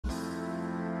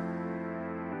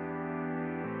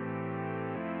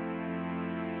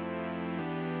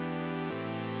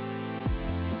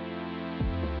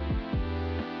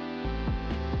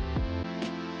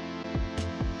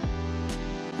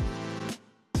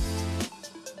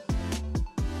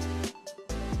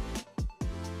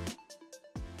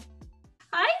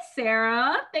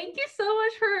Sarah. Thank you so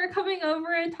much for coming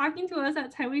over and talking to us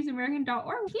at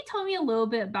TaiwaneseAmerican.org. Can you tell me a little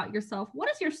bit about yourself? What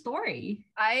is your story?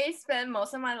 I spent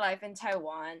most of my life in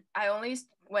Taiwan. I only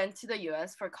went to the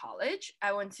US for college.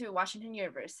 I went to Washington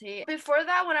University. Before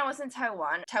that, when I was in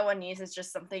Taiwan, Taiwanese is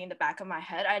just something in the back of my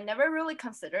head. I never really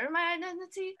considered my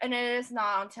identity. And it is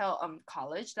not until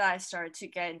college that I started to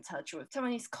get in touch with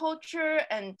Taiwanese culture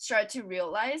and started to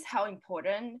realize how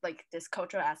important like this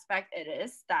cultural aspect it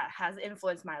is that has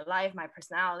influenced my life, my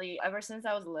personality. Ever since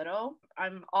I was little,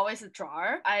 I'm always a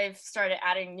drawer. I've started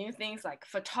adding new things like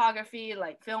photography,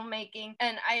 like filmmaking,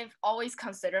 and I've always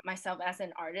considered myself as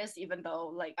an artist, even though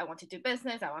like I want to do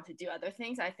business, I want to do other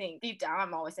things. I think deep down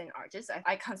I'm always an artist.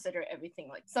 I consider everything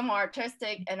like somewhat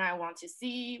artistic, and I want to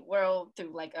see world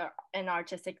through like an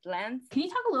artistic lens. Can you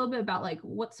talk a little bit about like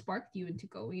what sparked you into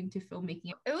going into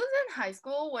filmmaking? It was in high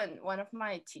school when one of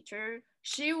my teachers,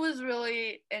 she was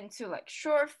really into like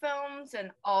short films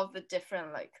and all the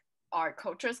different like art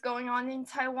cultures going on in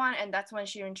Taiwan, and that's when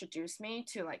she introduced me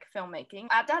to like filmmaking.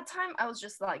 At that time I was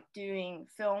just like doing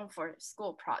film for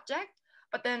school project,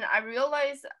 but then I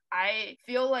realized I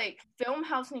feel like film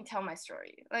helps me tell my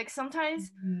story. Like sometimes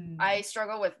I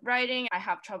struggle with writing, I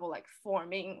have trouble like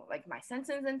forming like my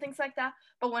sentence and things like that,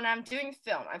 but when I'm doing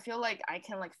film I feel like I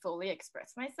can like fully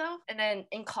express myself. And then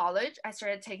in college I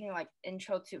started taking like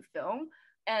intro to film,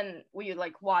 and we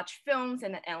like watch films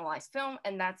and then analyze film,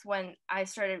 and that's when I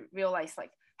started realize like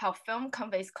how film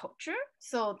conveys culture.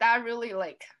 So that really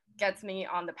like gets me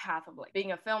on the path of like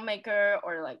being a filmmaker,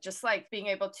 or like just like being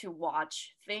able to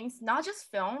watch things, not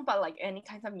just film but like any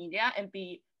kinds of media, and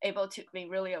be able to be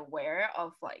really aware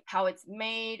of like how it's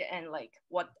made and like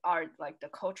what are like the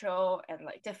cultural and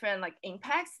like different like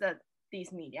impacts that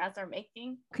these medias are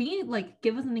making. Can you like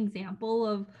give us an example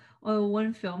of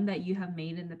one film that you have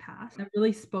made in the past that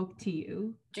really spoke to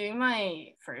you? During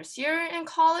my first year in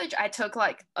college, I took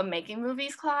like a making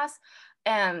movies class,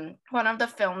 and one of the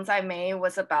films I made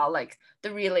was about like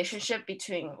the relationship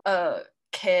between a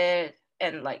kid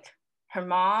and like her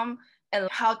mom, and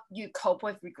how you cope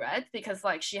with regret, because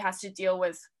like she has to deal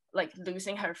with like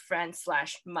losing her friend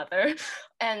slash mother.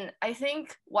 And I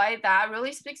think why that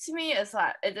really speaks to me is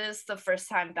that it is the first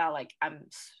time that like I'm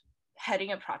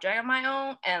heading a project on my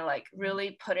own, and like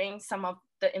really putting some of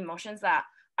the emotions that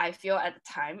I feel at the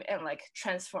time and like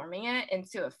transforming it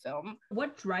into a film.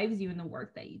 What drives you in the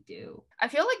work that you do? I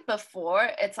feel like before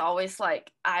it's always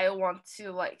like I want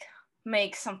to like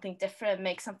make something different,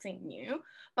 make something new.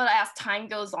 But as time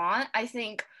goes on, I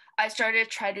think I started to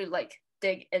try to like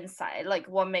dig inside like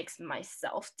what makes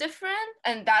myself different,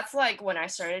 and that's like when I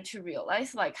started to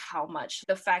realize like how much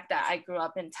the fact that I grew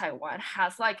up in Taiwan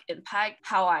has like impact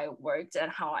how I worked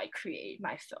and how I create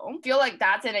my film. I feel like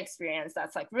that's an experience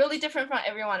that's like really different from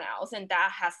everyone else, and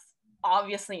that has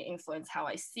obviously influenced how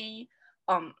I see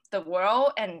the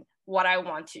world and what I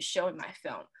want to show in my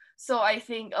film. So I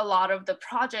think a lot of the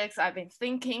projects I've been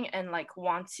thinking and like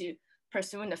want to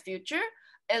pursue in the future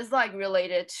is like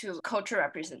related to cultural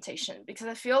representation, because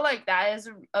I feel like that is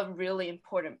a really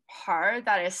important part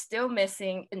that is still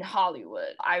missing in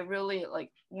Hollywood. I really like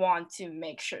want to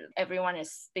make sure everyone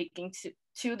is speaking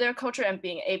to their culture and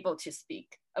being able to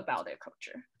speak about their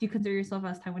culture. Do you consider yourself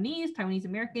as Taiwanese, Taiwanese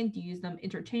American? Do you use them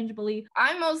interchangeably?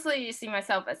 I mostly see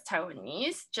myself as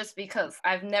Taiwanese just because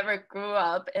I've never grew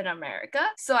up in America.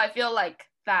 So I feel like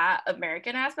that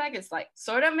American aspect is like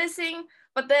sort of missing.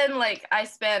 But then like I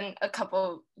spent a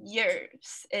couple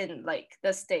years in like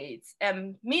the States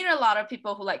and meet a lot of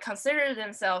people who like consider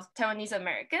themselves Taiwanese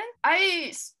American.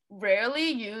 I rarely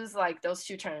use like those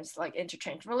two terms like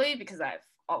interchangeably because I've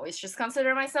always just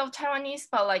consider myself Taiwanese,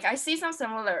 but like I see some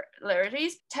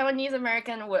similarities. Taiwanese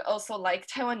American would also like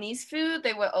Taiwanese food.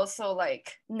 They would also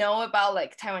like know about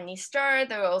like Taiwanese star.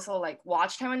 They would also like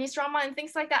watch Taiwanese drama and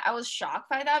things like that. I was shocked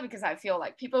by that because I feel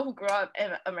like people who grow up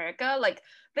in America, like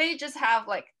they just have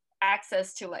like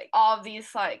access to like all of these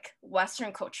like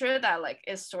Western culture that like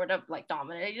is sort of like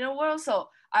dominating the world. So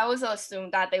I always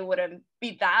assumed that they wouldn't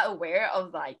be that aware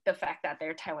of like the fact that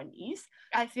they're Taiwanese.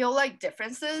 I feel like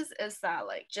differences is that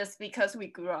like just because we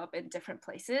grew up in different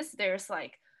places, there's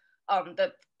like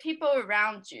the people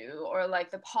around you or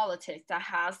like the politics that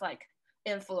has like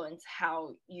influence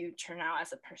how you turn out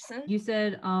as a person. You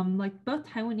said like both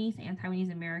Taiwanese and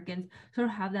Taiwanese Americans sort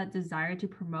of have that desire to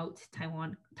promote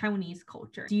Taiwanese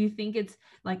culture. Do you think it's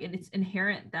like it's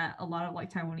inherent that a lot of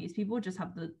like Taiwanese people just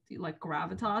have the like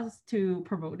gravitas to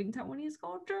promoting Taiwanese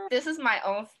culture? This is my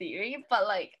own theory, but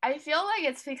like I feel like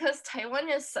it's because Taiwan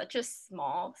is such a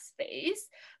small space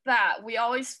that we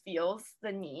always feel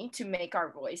the need to make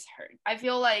our voice heard. I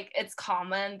feel like it's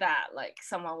common that like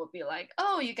someone would be like,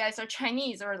 oh, you guys are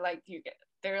Chinese, or like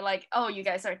they're like, oh, you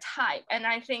guys are type. And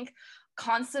I think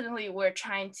constantly we're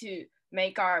trying to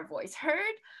make our voice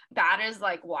heard. That is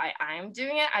like why I'm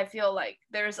doing it. I feel like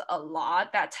there's a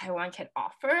lot that Taiwan can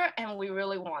offer, and we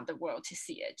really want the world to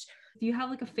see it. Do you have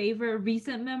like a favorite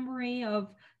recent memory of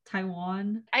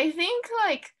Taiwan? I think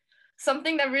like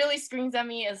something that really screams at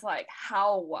me is like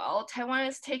how well Taiwan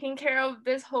is taking care of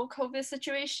this whole COVID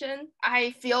situation.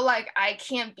 I feel like I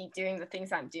can't be doing the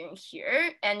things I'm doing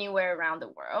here anywhere around the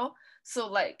world. So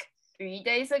like 3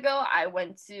 days ago, I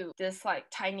went to this like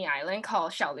tiny island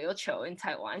called Xiaoliuqiu in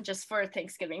Taiwan just for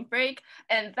Thanksgiving break.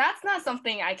 And that's not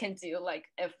something I can do like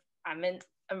if I'm in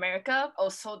America.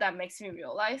 Also, that makes me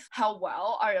realize how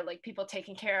well are like people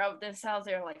taking care of themselves.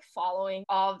 They're like following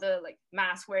all the like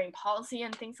mask wearing policy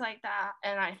and things like that.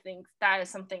 And I think that is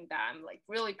something that I'm like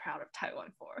really proud of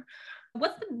Taiwan for.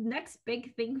 What's the next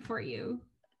big thing for you?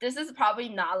 This is probably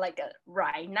not like a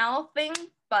right now thing,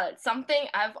 but something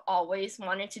I've always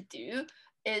wanted to do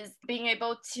is being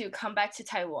able to come back to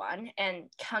Taiwan and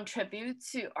contribute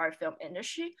to our film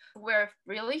industry. We're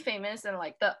really famous in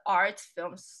like the art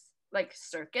films like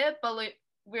circuit, but like,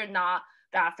 we're not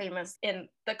that famous in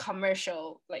the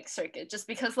commercial like circuit just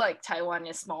because like Taiwan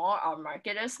is small, our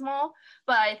market is small.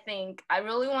 But I think I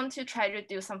really want to try to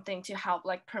do something to help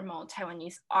like promote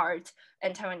Taiwanese art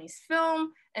and Taiwanese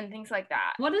film and things like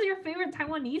that. What is your favorite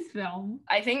Taiwanese film?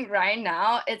 I think right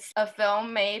now it's a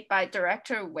film made by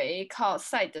director Wei called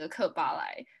赛德克巴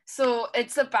莱. So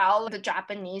it's about the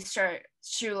Japanese start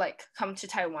to like come to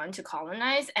Taiwan to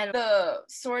colonize and the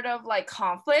sort of like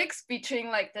conflicts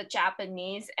between like the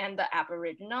Japanese and the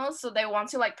Aboriginals. So they want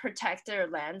to like protect their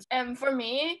land. And for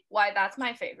me, why that's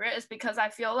my favorite is because I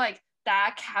feel like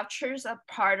that captures a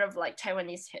part of like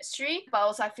Taiwanese history, but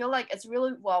also I feel like it's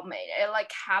really well made. It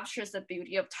like captures the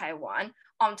beauty of Taiwan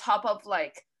on top of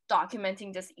like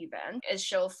documenting this event. It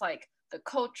shows like the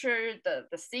culture,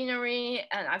 the scenery,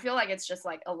 and I feel like it's just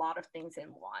like a lot of things in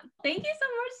one. Thank you so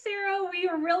much, Sarah. We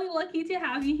are really lucky to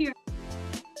have you here.